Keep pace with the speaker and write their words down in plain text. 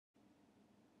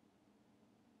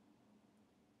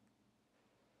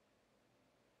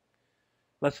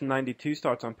Lesson 92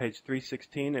 starts on page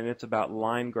 316 and it's about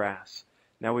line graphs.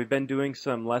 Now we've been doing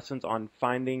some lessons on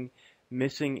finding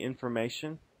missing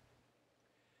information.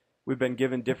 We've been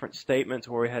given different statements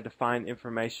where we had to find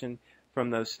information from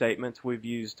those statements. We've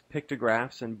used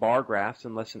pictographs and bar graphs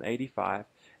in lesson 85.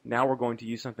 Now we're going to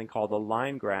use something called a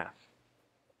line graph.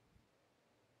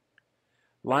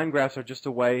 Line graphs are just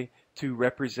a way to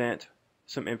represent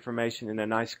some information in a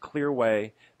nice clear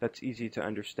way that's easy to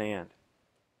understand.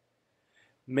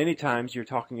 Many times you're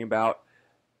talking about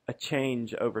a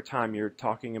change over time. You're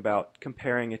talking about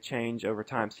comparing a change over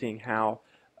time, seeing how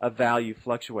a value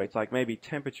fluctuates, like maybe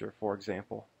temperature, for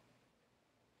example.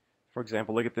 For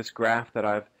example, look at this graph that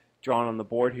I've drawn on the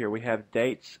board here. We have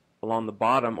dates along the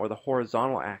bottom or the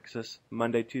horizontal axis,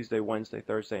 Monday, Tuesday, Wednesday,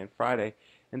 Thursday, and Friday.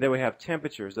 And then we have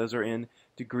temperatures. Those are in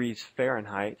degrees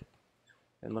Fahrenheit.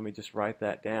 And let me just write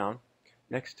that down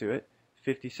next to it,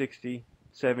 50, 60,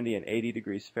 70, and 80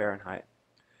 degrees Fahrenheit.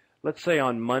 Let's say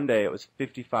on Monday it was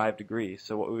 55 degrees.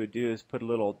 So what we would do is put a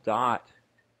little dot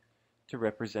to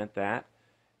represent that.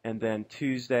 And then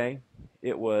Tuesday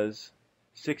it was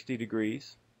 60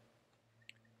 degrees.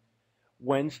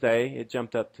 Wednesday it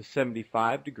jumped up to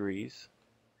 75 degrees.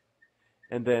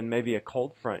 And then maybe a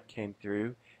cold front came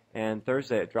through. And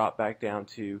Thursday it dropped back down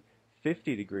to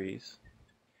 50 degrees.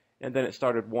 And then it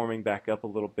started warming back up a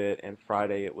little bit, and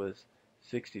Friday it was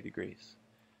 60 degrees.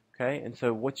 Okay, and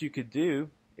so what you could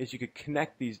do is you could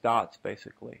connect these dots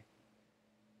basically.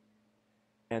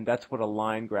 And that's what a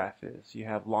line graph is. You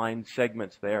have line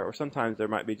segments there, or sometimes there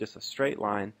might be just a straight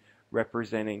line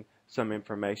representing some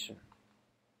information.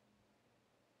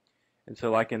 And so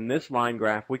like in this line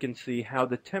graph, we can see how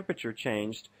the temperature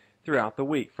changed throughout the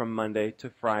week from Monday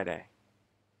to Friday.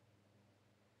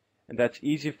 And that's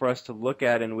easy for us to look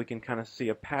at, and we can kind of see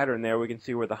a pattern there. We can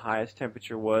see where the highest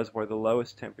temperature was, where the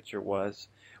lowest temperature was.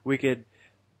 We could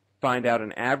find out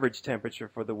an average temperature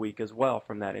for the week as well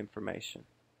from that information.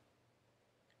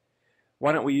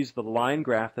 Why don't we use the line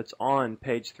graph that's on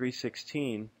page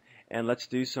 316, and let's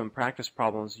do some practice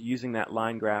problems using that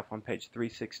line graph on page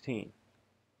 316.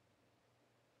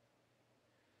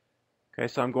 Okay,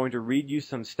 so I'm going to read you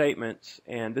some statements,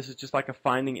 and this is just like a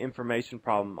finding information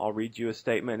problem. I'll read you a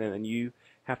statement, and then you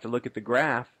have to look at the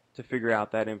graph to figure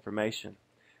out that information.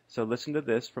 So listen to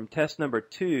this. From test number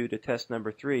 2 to test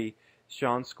number 3,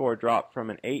 Sean's score dropped from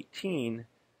an 18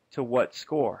 to what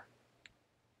score?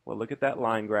 Well, look at that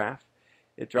line graph.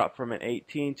 It dropped from an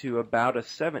 18 to about a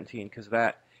 17, because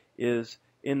that is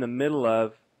in the middle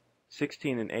of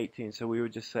 16 and 18, so we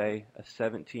would just say a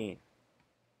 17.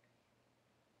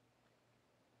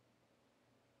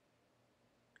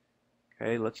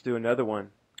 Okay, let's do another one.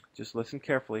 Just listen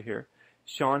carefully here.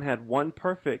 Sean had one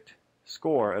perfect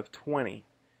score of 20.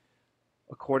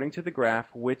 According to the graph,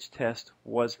 which test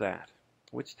was that?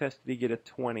 Which test did he get a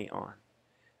 20 on?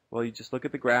 Well, you just look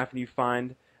at the graph and you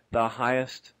find the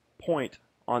highest point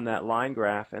on that line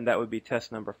graph, and that would be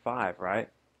test number 5, right?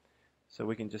 So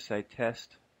we can just say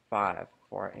test 5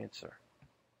 for our answer.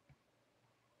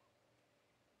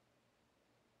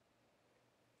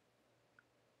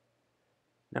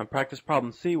 Now in practice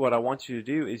problem C, what I want you to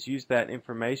do is use that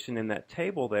information in that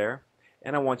table there,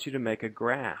 and I want you to make a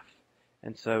graph.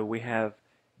 And so we have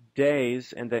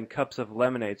days and then cups of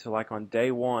lemonade. So like on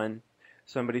day 1,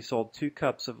 somebody sold 2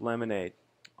 cups of lemonade.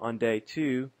 On day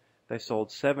 2, they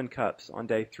sold 7 cups. On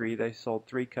day 3, they sold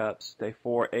 3 cups. Day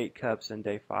 4, 8 cups. And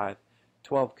day 5,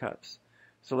 12 cups.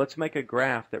 So let's make a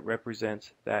graph that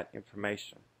represents that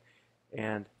information.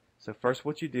 And so first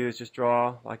what you do is just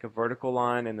draw like a vertical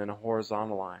line and then a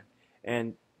horizontal line.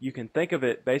 And you can think of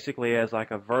it basically as like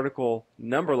a vertical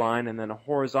number line and then a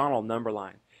horizontal number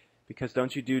line. Because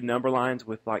don't you do number lines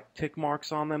with like tick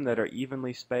marks on them that are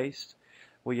evenly spaced?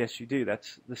 Well, yes, you do.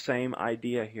 That's the same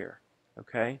idea here.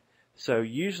 Okay? So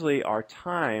usually our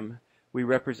time, we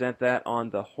represent that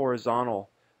on the horizontal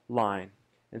line.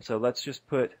 And so let's just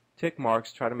put tick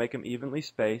marks, try to make them evenly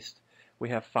spaced. We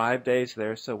have 5 days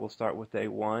there, so we'll start with day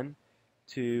 1,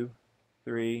 2,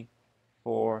 3,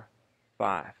 4,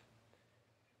 5.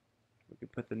 We can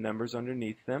put the numbers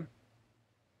underneath them.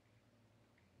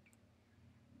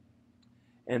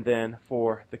 And then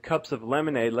for the cups of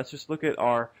lemonade, let's just look at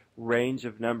our range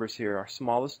of numbers here. Our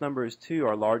smallest number is 2,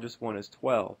 our largest one is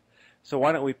 12. So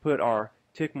why don't we put our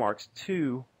tick marks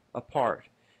 2 apart?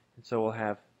 And so we'll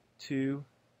have 2,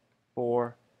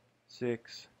 4,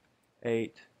 6,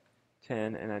 8,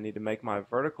 10, and I need to make my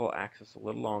vertical axis a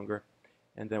little longer,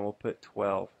 and then we'll put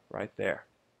 12 right there.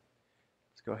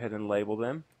 Let's go ahead and label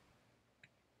them.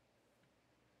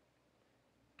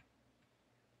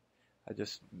 I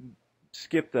just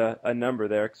skipped a number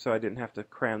there so I didn't have to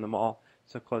cram them all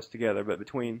so close together, but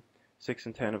between 6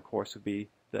 and 10, of course, would be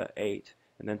the 8,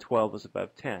 and then 12 is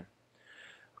above 10.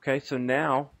 Okay, so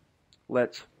now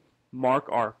let's mark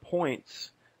our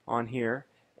points on here,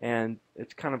 and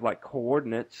it's kind of like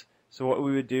coordinates. So what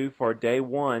we would do for day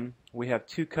 1, we have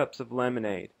 2 cups of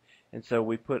lemonade, and so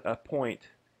we put a point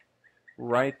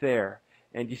right there.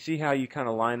 And you see how you kind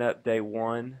of line up day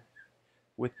 1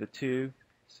 with the 2?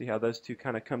 See how those two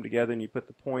kind of come together, and you put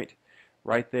the point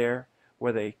right there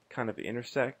where they kind of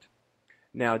intersect?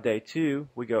 Now day 2,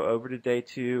 we go over to day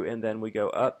 2, and then we go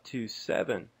up to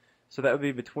 7. So that would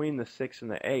be between the 6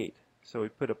 and the 8. So we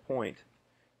put a point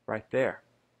right there.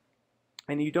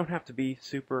 And you don't have to be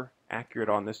super accurate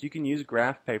on this. You can use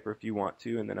graph paper if you want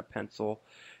to, and then a pencil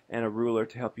and a ruler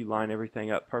to help you line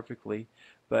everything up perfectly.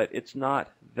 But it's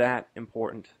not that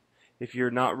important. If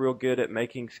you're not real good at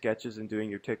making sketches and doing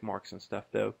your tick marks and stuff,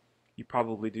 though, you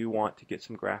probably do want to get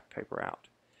some graph paper out.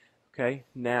 Okay,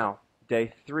 now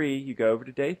day 3, you go over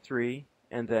to day 3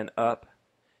 and then up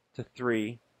to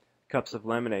 3 cups of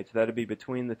lemonade. So that would be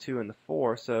between the 2 and the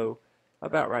 4, so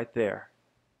about right there.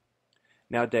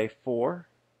 Now day 4,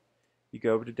 you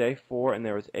go over to day 4, and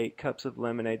there was 8 cups of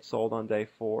lemonade sold on day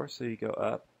 4, so you go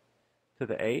up to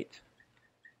the 8.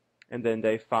 And then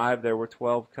day 5, there were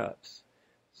 12 cups,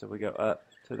 so we go up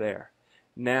to there.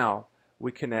 Now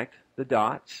we connect the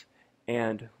dots,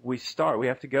 and we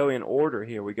have to go in order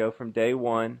here. We go from day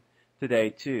 1 to day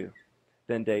 2,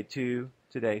 then day 2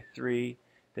 to day 3,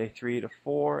 day 3 to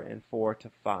 4, and 4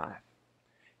 to 5.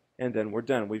 And then we're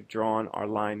done. We've drawn our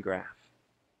line graph.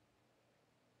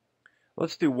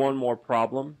 Let's do one more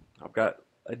problem. I've got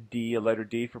a letter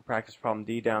D for practice problem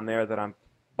D down there that I'm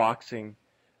boxing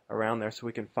around there so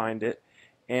we can find it.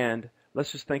 And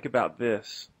let's just think about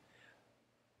this.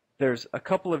 There's a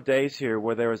couple of days here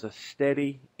where there was a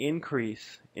steady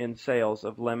increase in sales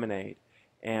of lemonade,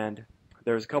 and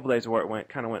there's a couple of days where it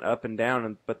kind of went up and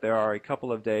down, but there are a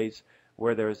couple of days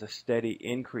where there is a steady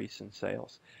increase in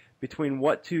sales. Between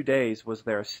what 2 days was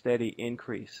there a steady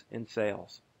increase in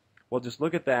sales? Well, just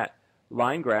look at that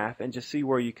line graph and just see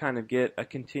where you kind of get a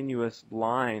continuous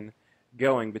line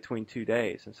going between 2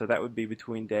 days. And so that would be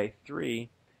between day 3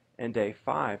 and day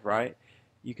 5, right?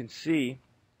 You can see,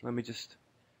 let me just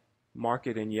mark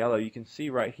it in yellow. You can see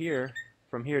right here,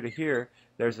 from here to here,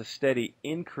 there's a steady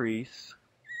increase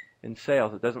in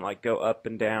sales. It doesn't like go up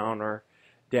and down or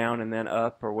down and then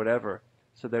up or whatever.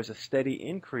 So there's a steady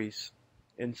increase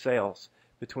in sales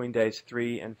between days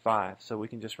 3 and 5. So we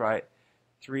can just write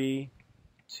 3,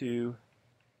 2,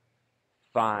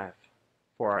 5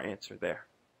 for our answer there.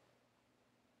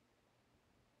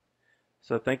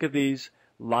 So think of these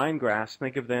line graphs,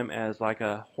 think of them as like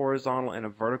a horizontal and a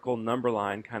vertical number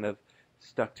line kind of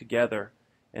stuck together,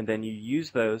 and then you use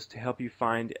those to help you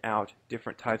find out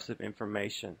different types of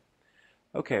information.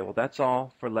 Okay, well that's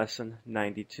all for lesson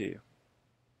 92.